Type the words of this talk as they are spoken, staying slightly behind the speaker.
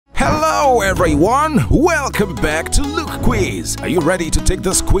Hello everyone, welcome back to LookQuiz. Are you ready to take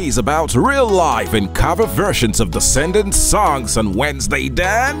this quiz about real life and cover versions of Descendants songs on Wednesday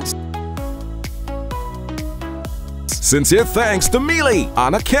Dance? Sincere thanks to Millie,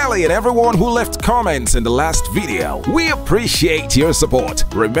 Anna Kelly and everyone who left comments in the last video. We appreciate your support.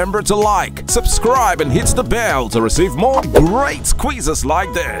 Remember to like, subscribe and hit the bell to receive more great quizzes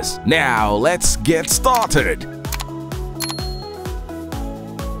like this. Now let's get started.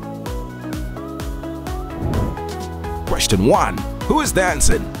 Question 1. Who is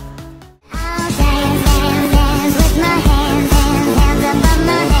dancing? I'll dance, dance, dance with my hands, hands above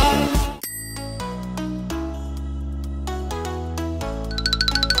my head.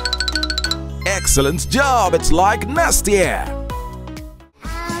 Excellent job, it's like Nastia.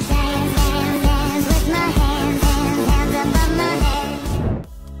 I'll dance, dance, dance with my hands, hands above my head.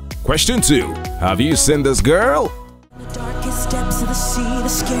 Question 2. Have you seen this girl? The darkest depths of the sea, the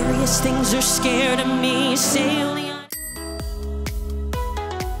scariest things are scared of me. Sailing on.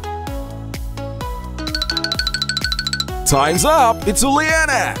 Time's up, it's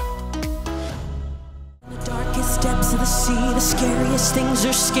Juliana. The darkest depths of the sea, the scariest things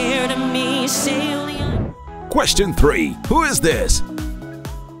are scared of me. Sailing on. Question 3. Who is this? On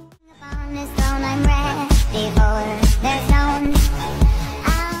this throne I'm ready for their zone.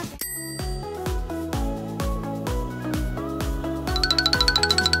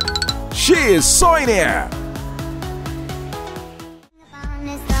 She is Sonia. On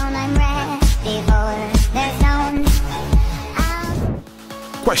this throne I'm ready for their zone.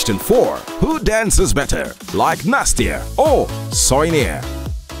 Question 4. Who dances better, like Nastia or Sonia?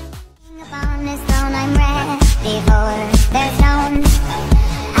 On this throne I'm ready for their zone.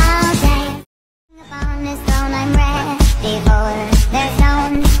 I'll dance. On this throne I'm ready for their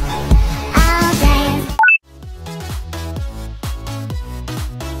zone. I'll dance.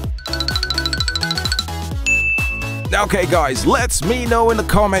 Okay guys, let me know in the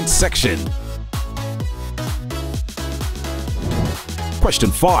comment section.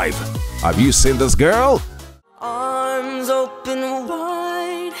 Question 5. Have you seen this girl? Arms open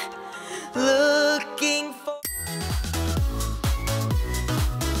wide, looking for.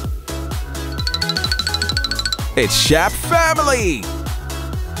 It's Shap Family.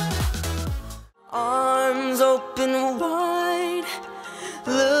 Arms open wide,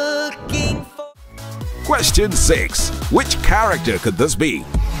 looking for. Question 6. Which character could this be?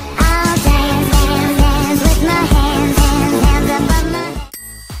 I'll dance, dance, dance with my hands, hands above my head.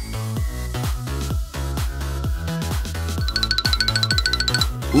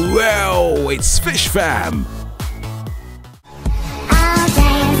 Well, it's Fish Fam. I'll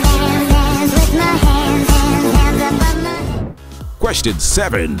dance, dance, dance with my hands, hands above my head. Question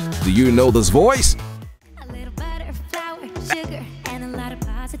 7. Do you know this voice? A little butter, flour, sugar, and a lot of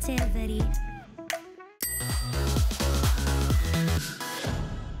positivity.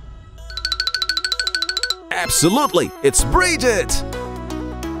 Absolutely, it's Bridget.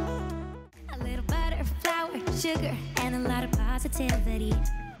 A little butter, flour, sugar, and a lot of positivity.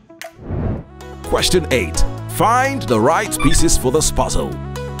 Question 8. Find the right pieces for this puzzle.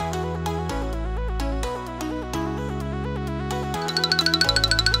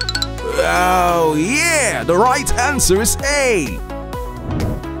 Oh yeah, the right answer is A.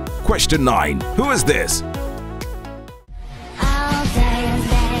 Question 9. Who is this? I'll dance,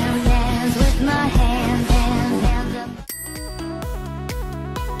 dance, dance with my hands, hands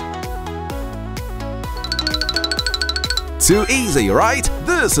above. Too easy, right?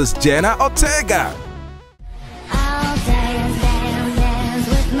 This is Jenna Ortega. I'll dance, dance, dance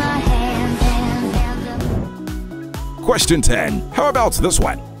with my hands, hands above. Question 10. How about this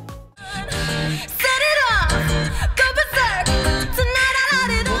one? Set it off, go berserk. Tonight I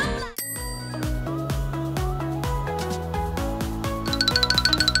light it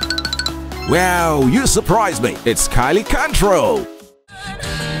up. Wow, you surprised me. It's Kylie Cantrell. Set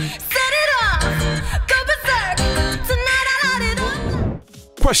it off, go berserk. Tonight I light it up.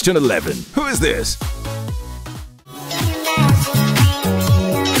 Question 11. Who is this?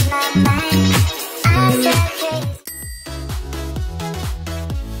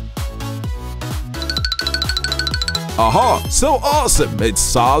 Aha, so awesome. It's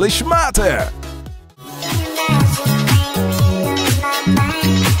Salish Matter.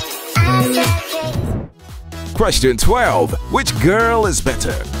 Question 12. Which girl is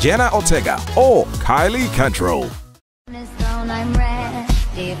better, Jenna Ortega or Kylie Cantrell? On this throne I'm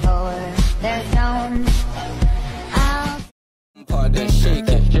ready for their zone. Then shake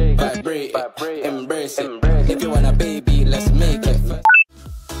it, vibrate it, embrace it. If you want a baby, let's make it.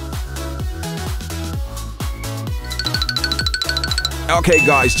 Okay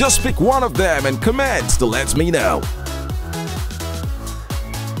guys, just pick one of them and comment to let me know.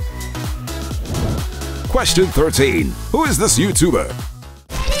 Question 13. Who is this YouTuber?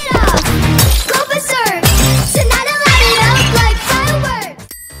 Set it off, go berserk. Tonight I light it up like fireworks.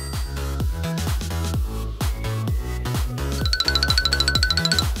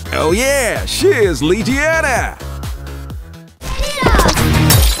 Oh yeah, she is Lydiana. Set it off,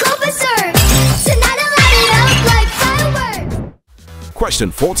 go berserk. Tonight I light it up like fireworks.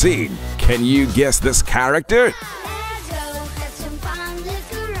 Question 14. Can you guess this character? Let's go, have some fun. Let's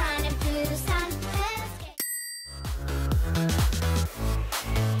go running through the sun.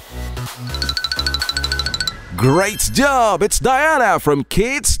 Let's Great job! It's Diana from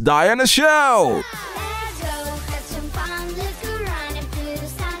Kids Diana Show.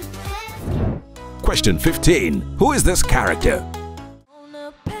 Question 15. Who is this character? On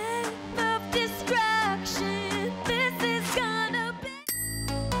a path of distraction, this is gonna be.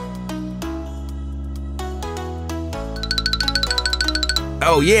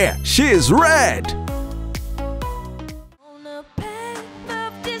 Oh yeah, she is Red. On a path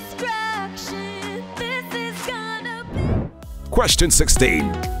of distraction, this is gonna be. Question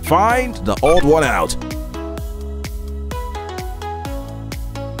 16. Find the odd one out.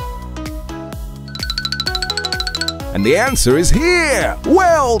 And the answer is here!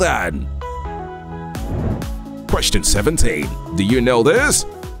 Well done! Question 17. Do you know this?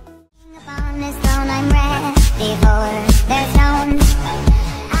 Upon this throne I'm ready for their stones.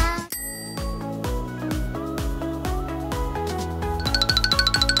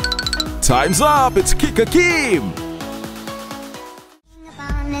 Time's up! It's Kika Kim!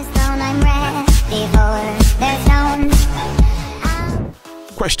 Upon this throne I'm ready for their stones.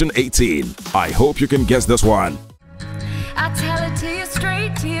 Question 18. I hope you can guess this one. I tell it to you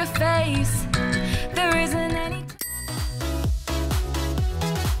straight to your face. There isn't any.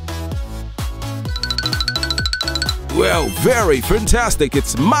 Well, very fantastic!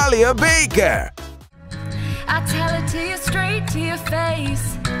 It's Malia Baker! I tell it to you straight to your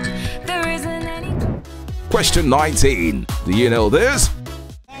face. There isn't any. Question 19. Do you know this?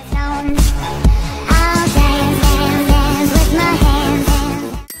 Their stones. I'll dance, dance, dance with my hands.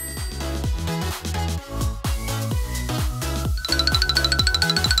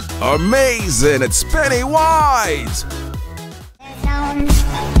 Amazing! It's Pennywise! Their stones.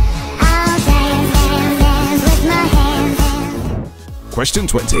 I'll dance, dance, dance with my hands. Question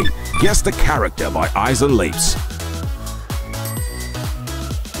 20. Guess the character by Eyes and Lips.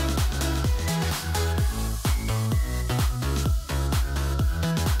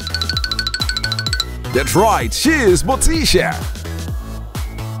 That's right, she is Morticia.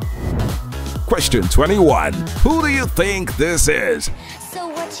 Question 21. Who do you think this is? So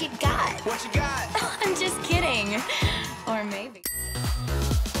what you got? What you got? I'm just kidding. Or maybe.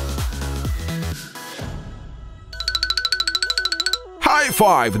 High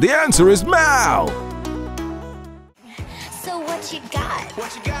five! The answer is Mal! So what you got?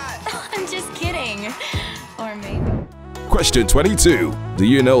 What you got? I'm just kidding. Or maybe. Question 22. Do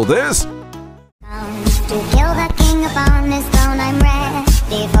you know this? To kill the king upon this throne I'm ready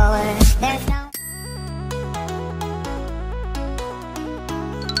for their stones.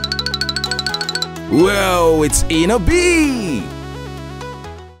 Well, it's Ina B!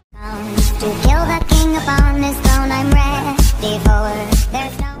 To kill the king upon this throne I'm ready for their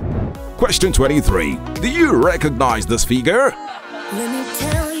stones. Question 23. Do you recognize this figure? Let me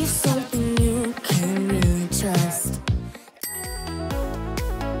tell you something you can really trust.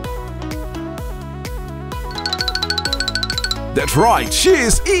 That's right, she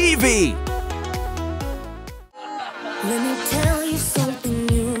is Evie! Let me tell you something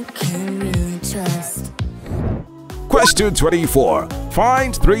you can really trust. Question 24.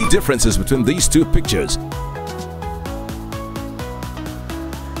 Find 3 differences between these 2 pictures.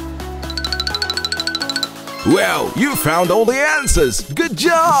 Well, you found all the answers! Good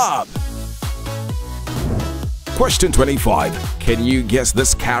job! Question 25. Can you guess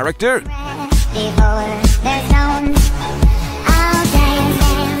this character? Ready for their stones. I'll dance,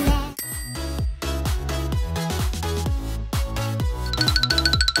 dance, dance.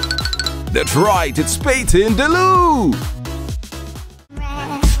 That's right, it's Peyton DeLu!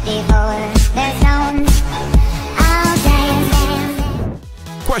 Ready for their stones. I'll dance, dance,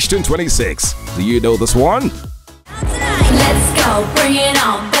 dance. Question 26. Do you know this one? Let's go, bring it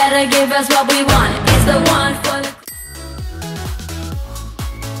on. Better give us what we want. It's the one for the.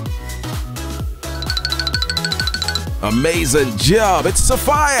 Amazing job, it's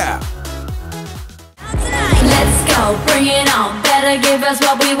Sophia! Let's go, bring it on. Better give us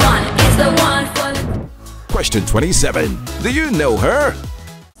what we want. It's the one for the. Question 27. Do you know her?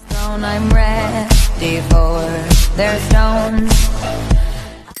 Stone, I'm ready for their stones.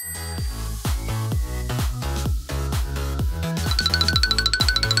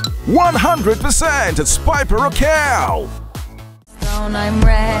 100%, it's Piper Raquel. Stone, I'm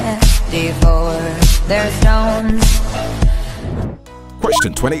ready for their stones.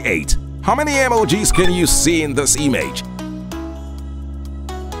 Question 28. How many emojis can you see in this image?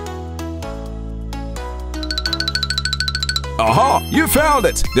 Aha! You found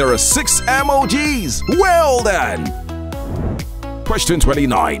it! There are 6 emojis! Well done! Question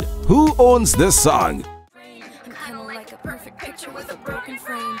 29. Who owns this song? I'm kinda like a perfect picture with a broken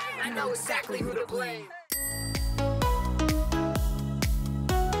frame. I know exactly who to blame.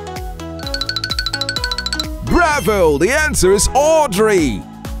 Bravo! The answer is Audrey!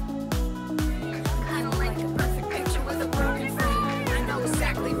 Kinda like a perfect picture with a broken frame. I know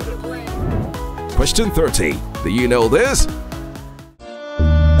exactly who to blame. Question 30. Do you know this?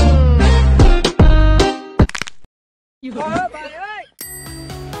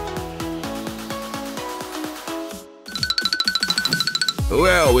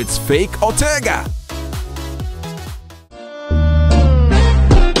 Well, it's Fake Ortega.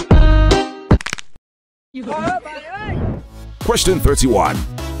 Question 31.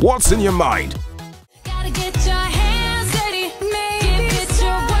 What's in your mind? Gotta get your hands dirty. Maybe it's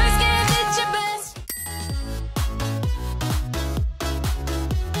your worst, give it your best.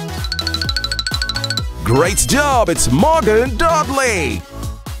 Great job, it's Morgan Dudley.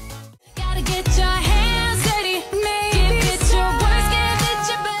 Gotta get your hands dirty. Maybe it's your worst, give it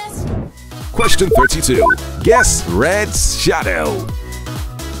your best. Question 32. Guess Red's shadow.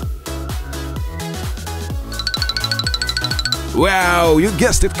 Wow, you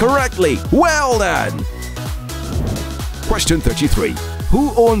guessed it correctly. Well done. Question 33.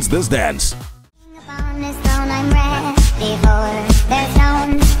 Who owns this dance? Upon this throne, I'm ready for their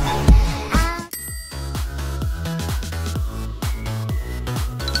stones.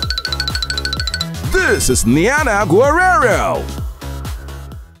 This is Niana Guerrero.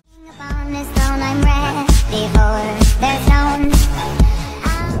 Upon this throne, I'm ready for their stones.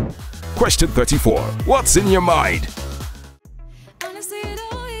 Question 34. What's in your mind? Honestly, it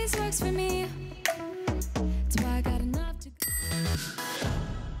always works for me. That's why I got enough to.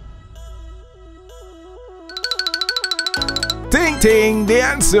 Ting ting, the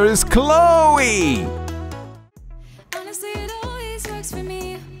answer is Chloe. Honestly, it always works for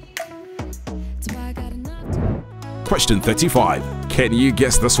me. That's why I got enough to. Question 35. Can you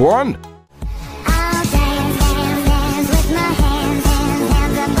guess this one? I'll dance, dance, dance with my hands, hands,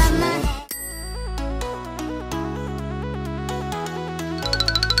 hands above my head.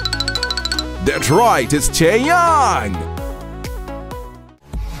 That's right, it's Chaeyoung.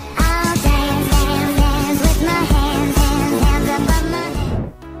 I'll dance, dance, dance with my hands, hands, hands above my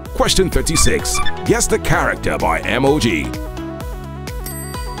head. Question 36. Guess the character by emoji.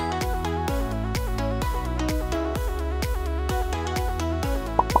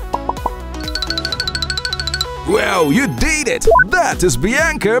 Well, you did it! That is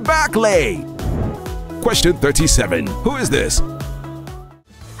Bianca Backley. Question 37. Who is this?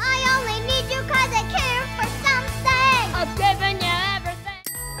 I only need you 'cause I care for something. I've given you everything.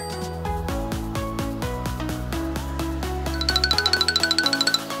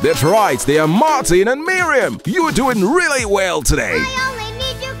 That's right, they are Martin and Miriam. You are doing really well today. I only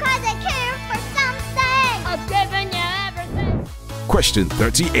need you 'cause I care for something. I've given you everything. Question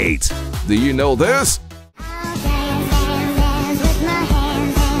 38. Do you know this? I'll dance, dance, dance with my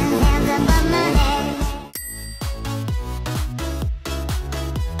hands, hands, hands above my head.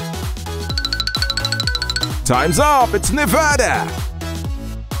 Time's up, it's Nevada.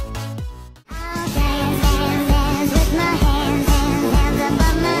 I'll dance, dance, dance with my hands, hands, hands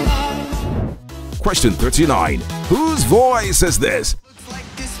above my head. Question 39. Whose voice is this? Looks like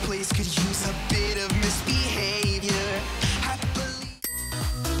this place could use a bit of misbehavior. I believe.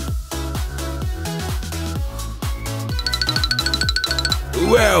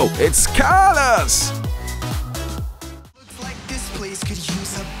 Well, it's Carlos. Looks like this place could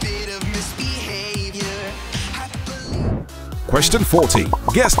use a bit of misbehavior. I believe. Question 40.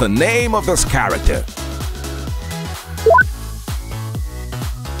 Guess the name of this character.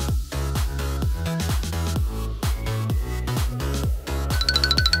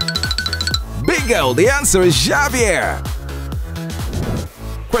 Bingo! The answer is Xavier.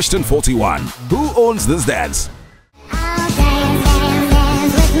 Question 41. Who owns this dance? I'll dance, dance,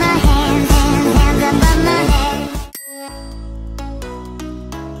 dance with my hands, hands, hands above my head.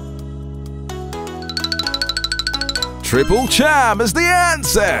 Triple Cham is the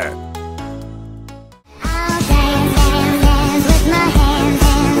answer. I'll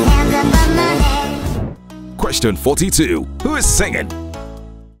Question 42. Who is singing?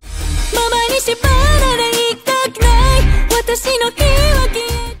 ママに縛られたくない私の言い訳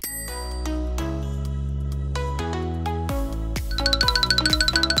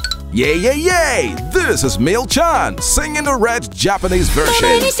Yay, yay, yay! This is Mil-chan singing the red Japanese ママ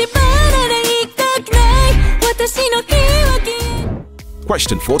version. に縛られたくない私の言い訳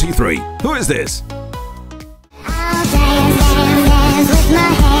Question 43. Who is this? I'll dance, dance, dance with my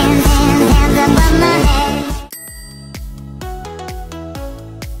hands, hands, hands above my head.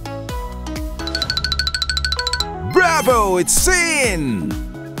 Bravo! It's Sin!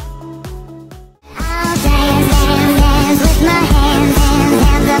 I'll dance, dance, dance with my hands, hands,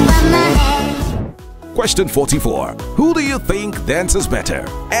 hands above my head. Question 44. Who do you think dances better?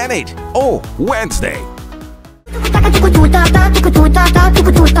 Enid or Wednesday?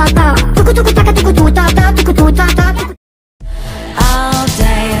 I'll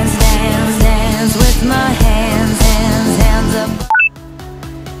dance, dance, dance with my hands, hands, hands up.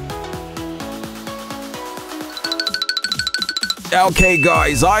 Okay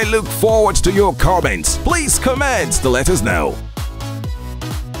guys, I look forward to your comments. Please comment to let us know.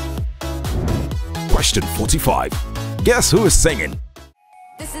 Question 45. Guess who is singing?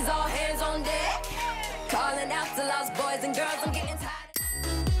 This is all hands on deck. Calling out to lost boys and girls, I'm getting tired.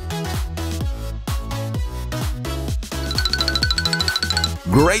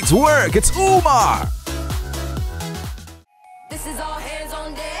 Great work, it's Umar! This is all hands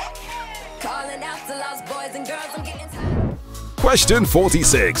on deck. Calling out to lost boys and girls, I'm getting tired. Question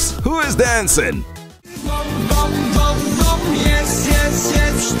 46. Who is dancing?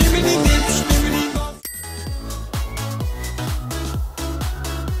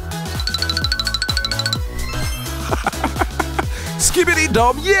 Skibbity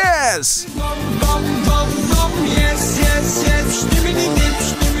dum, yes!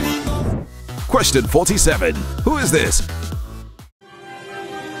 Question 47. Who is this?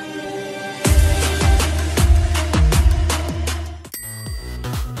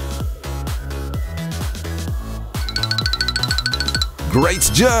 Great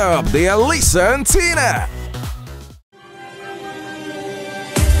job! They are Lisa and Tina!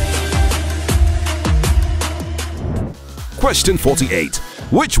 Question 48.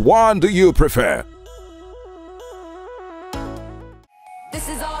 Which one do you prefer? This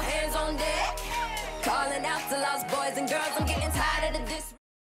is all hands on deck. Calling out to lost boys and girls, I'm getting tired of this.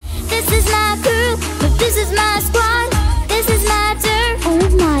 This is my crew, but this is my squad. This is my turn. Oh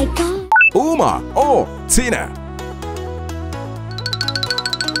my god. Umar or Tina?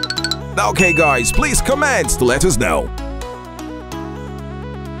 Okay guys, please comment to let us know.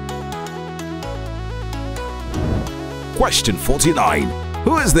 Question 49.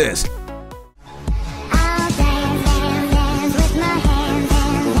 Who is this? I'll dance, dance, dance with my hands,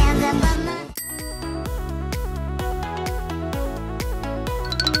 hands, hands above my.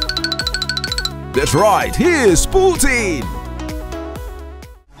 That's right, here's Putin!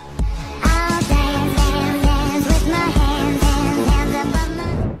 I'll dance, dance, dance with my hands, hands, hands above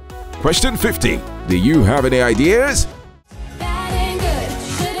my. Question 50. Do you have any ideas? Bad and good,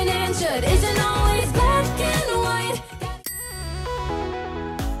 shouldn't and should, isn't always black and white.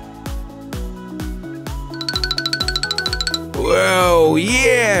 Whoa,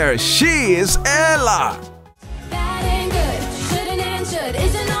 yeah, she is Ella! Bad and good, shouldn't and should,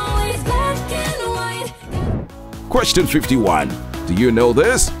 isn't always black and white. Question 51. Do you know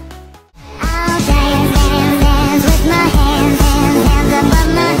this? I'll dance, dance, dance with my hands, hands, hands above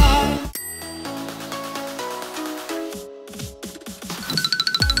my head.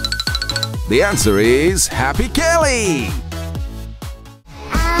 The answer is Happy Kelly!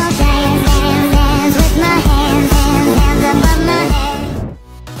 I'll dance, dance, dance with my hands, hands, hands above my head.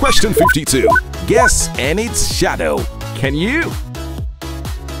 Question 52. Guess Enid's shadow. Can you?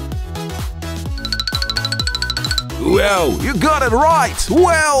 Well, you got it right!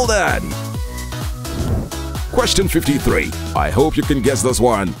 Well done! Question 53. I hope you can guess this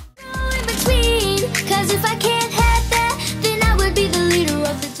one. In between, 'cause if I can't have that, then I would be the leader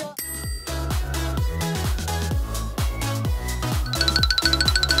of the talk.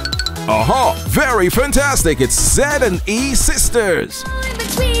 Aha! Very fantastic! It's Z and E sisters! In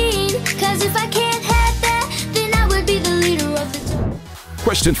between, 'cause if I can't have that, then I would be the leader of the talk.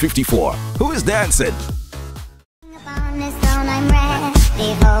 Question 54. Who is dancing? Upon this throne I'm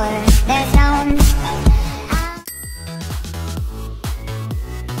ready for their stones.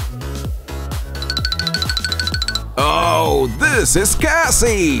 Oh, this is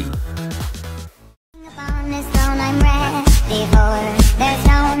Cassie! Upon this throne I'm ready for their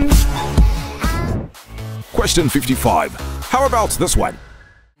stones. Question 55. How about this one?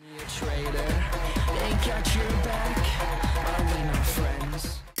 They catch you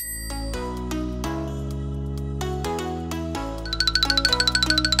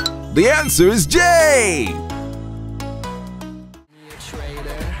The answer is J.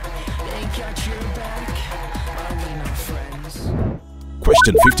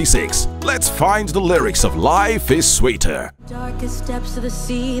 Question 56. Let's find the lyrics of Life is Sweeter. Darkest depths of the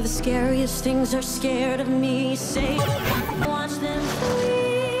sea, the scariest things are scared of me. Say, watch them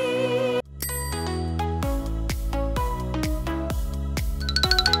flee.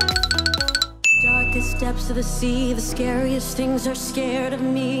 Darkest depths of the sea, the scariest things are scared of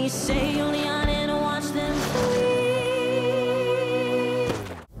me. Sail on and watch them flee.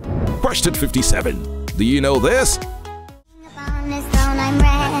 Question 57. Do you know this? Upon this throne I'm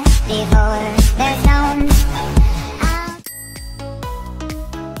ready for their stones.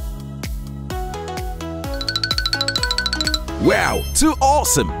 Wow, too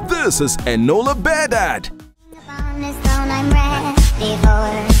awesome! This is Enola Bedad. Upon this throne I'm ready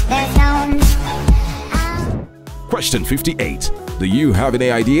for their stones. Question 58. Do you have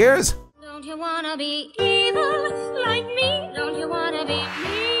any ideas? Don't you wanna be evil like me? Don't you wanna be me?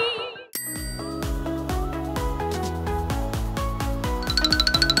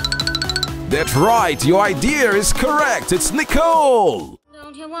 That's right, your idea is correct. It's Nicole.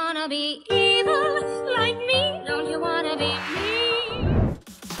 Don't you wanna be evil like me? Don't you wanna be me?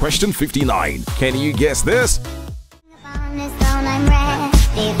 Question 59. Can you guess this? Upon this throne I'm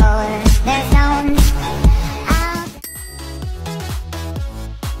ready for their stones.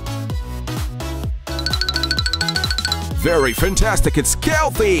 Very fantastic, it's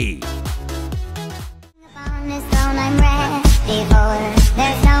Kelty. Upon this throne I'm ready for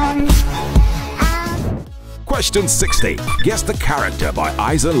their stones. Question 60. Guess the character by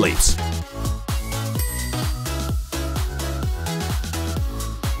Eyes and Lips.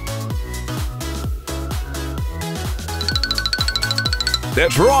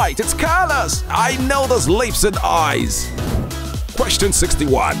 That's right, it's Carlos. I know those lips and eyes. Question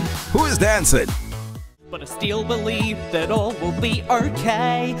 61. Who is dancing? But I still believe that all will be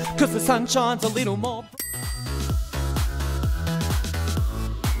okay, 'cause the sun shines a little more.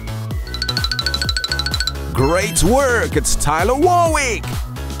 Great work, it's Tyler Warwick.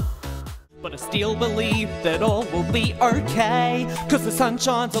 But I still believe that all will be okay, 'cause the sun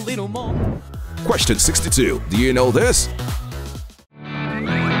shines a little more. Question 62. Do you know this?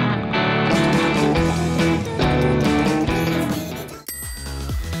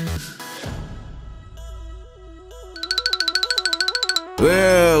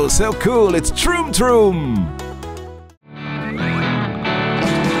 Well, so cool, it's Troom Troom.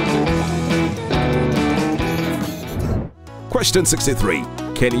 Question 63.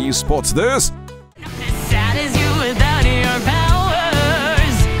 Can you spot this? Sad as you without your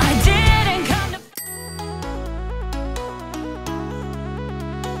powers. I didn't come to.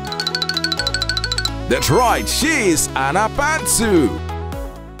 That's right, she's Anna Pantsu.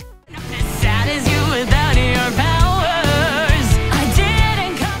 Sad as you without your powers. I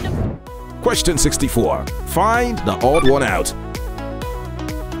didn't come to. Question 64. Find the odd one out.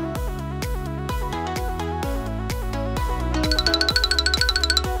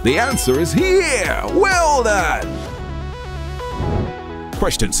 The answer is here! Well done!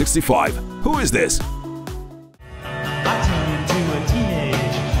 Question 65. Who is this? I turned into a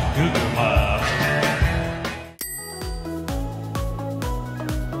teenage Google Puff.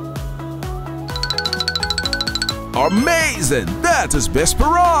 Amazing! That is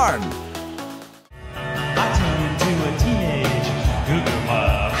Besperan! I turned into a teenage Google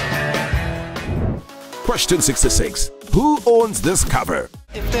Puff. Question 66. Who owns this cover?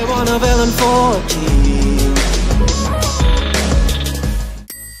 If they want a villain for a team.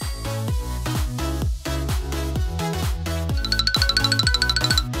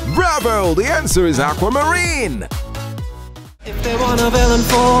 Bravo! The answer is Aquamarine! If they want a villain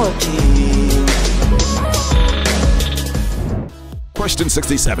for a team. Question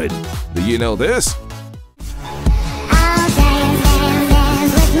 67. Do you know this? I'll dance, dance,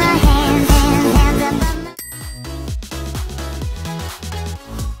 dance with my hands, hands, hands above my...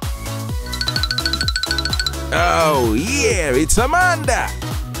 Oh yeah, it's Amanda!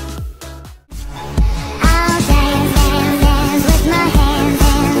 I'll dance, dance, dance with my hands,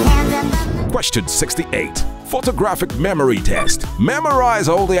 hands, hands above my... Question 68. Photographic memory test. Memorize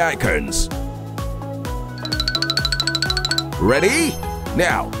all the icons. Ready?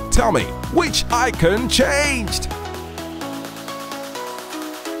 Now, tell me, which icon changed?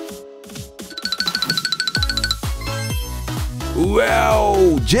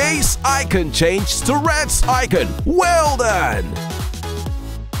 Well, Jay's icon changed to Red's icon. Well done!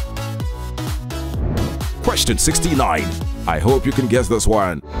 Question 69. I hope you can guess this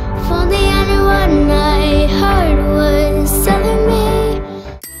one. If only everyone I heard was telling me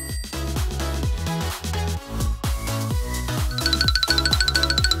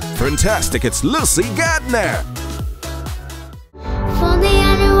fantastic, it's Lucy Gardner. For the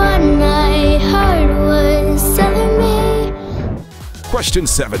only one I heard was telling me. Question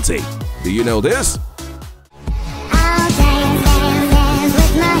 70. Do you know this? I'll dance, dance, dance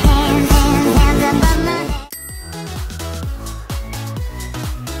with my hands, hands, hands above my head.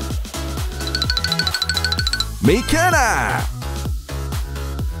 McKenna.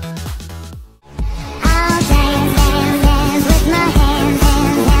 I'll dance, dance, dance with my hands,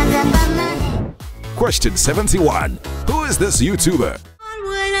 hands, hands above my head. Question 71. Who is this YouTuber?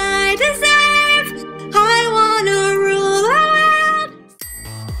 What I deserve, I wanna rule the world.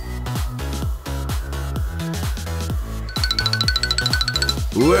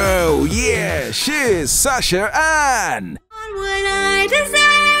 Whoa, yeah, she's Sasha Ann. What I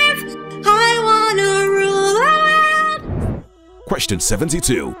deserve, I wanna rule the world. Question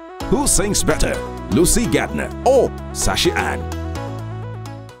 72. Who sings better, Lucy Gardner or Sasha Ann?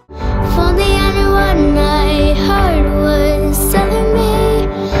 For the only one I heard was telling me.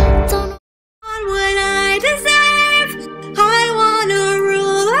 Don't know what I deserve, I wanna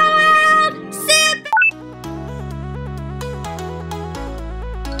rule the world. Sit.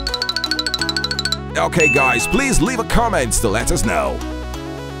 Okay guys, please leave a comment to let us know.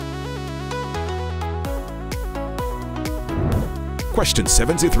 Question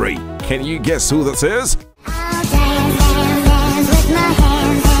 73. Can you guess who this is? I'll dance, dance, dance with my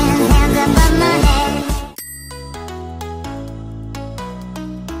hands, hands, hands above my head.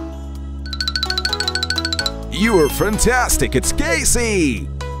 You are fantastic, it's Casey.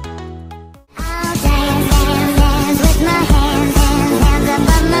 I'll dance, dance, dance with my hands, hands, hands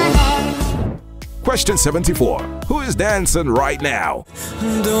above my head. Question 74. Who is dancing right now?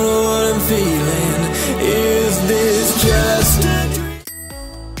 Don't know what I'm feeling. Is this just a dream?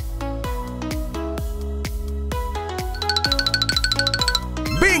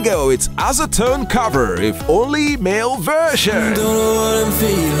 Bingo, it's As a Turn cover, if only male version. Don't know what I'm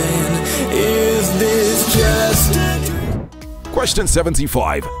feeling. Is this just a dream? Question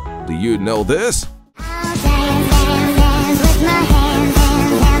 75. Do you know this? I'll dance, dance, dance with my hands,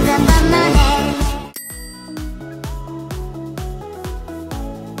 hands, hands above my head.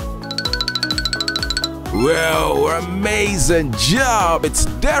 Whoa, amazing job! It's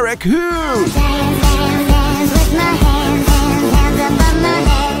Derek Hood. Dance, dance, dance with my hands, hands, hands above my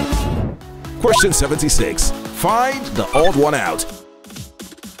head. Question 76. Find the odd one out.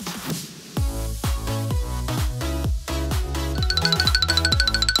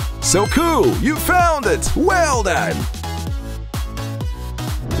 So cool! You found it! Well done!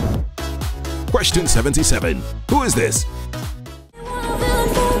 Question 77. Who is this?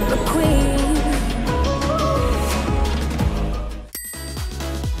 The queen.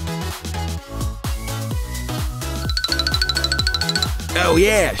 Oh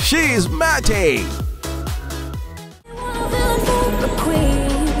yeah, she's Matty! The queen.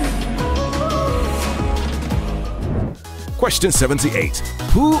 Question 78.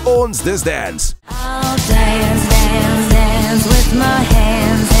 Who owns this dance? I'll dance, dance, dance with my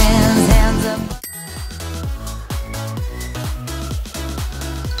hands, hands, hands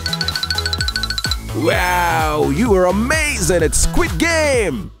up. Wow, you are amazing! It's Squid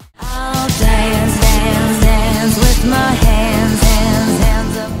Game! I'll dance, dance, dance with my hands, hands,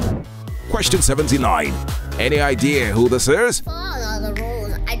 hands up. Question 79. Any idea who this is? Followed all the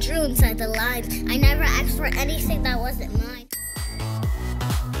rules. I drew inside the lines. I never asked for anything that wasn't mine.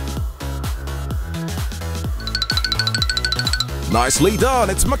 Nicely done,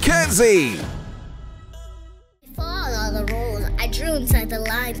 it's Mackenzie! Followed all the rules. I drew inside the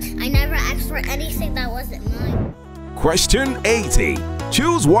lines. I never asked for anything that wasn't mine. Question 80.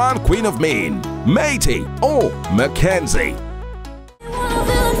 Choose one Queen of Mean, Matey or Mackenzie.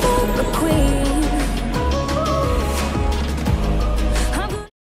 The queen.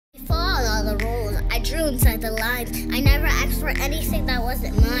 Followed all the rules. I drew inside the lines. I never asked for anything that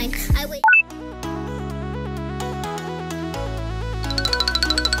wasn't mine. I wait.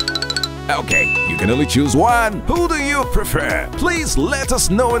 Okay, you can only choose one. Who do you prefer? Please let us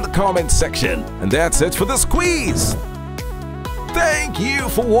know in the comment section. And that's it for this quiz. Thank you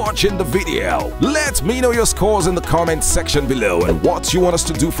for watching the video. Let me know your scores in the comment section below and what you want us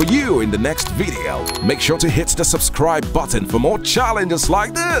to do for you in the next video. Make sure to hit the subscribe button for more challenges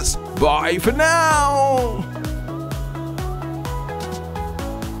like this. Bye for now.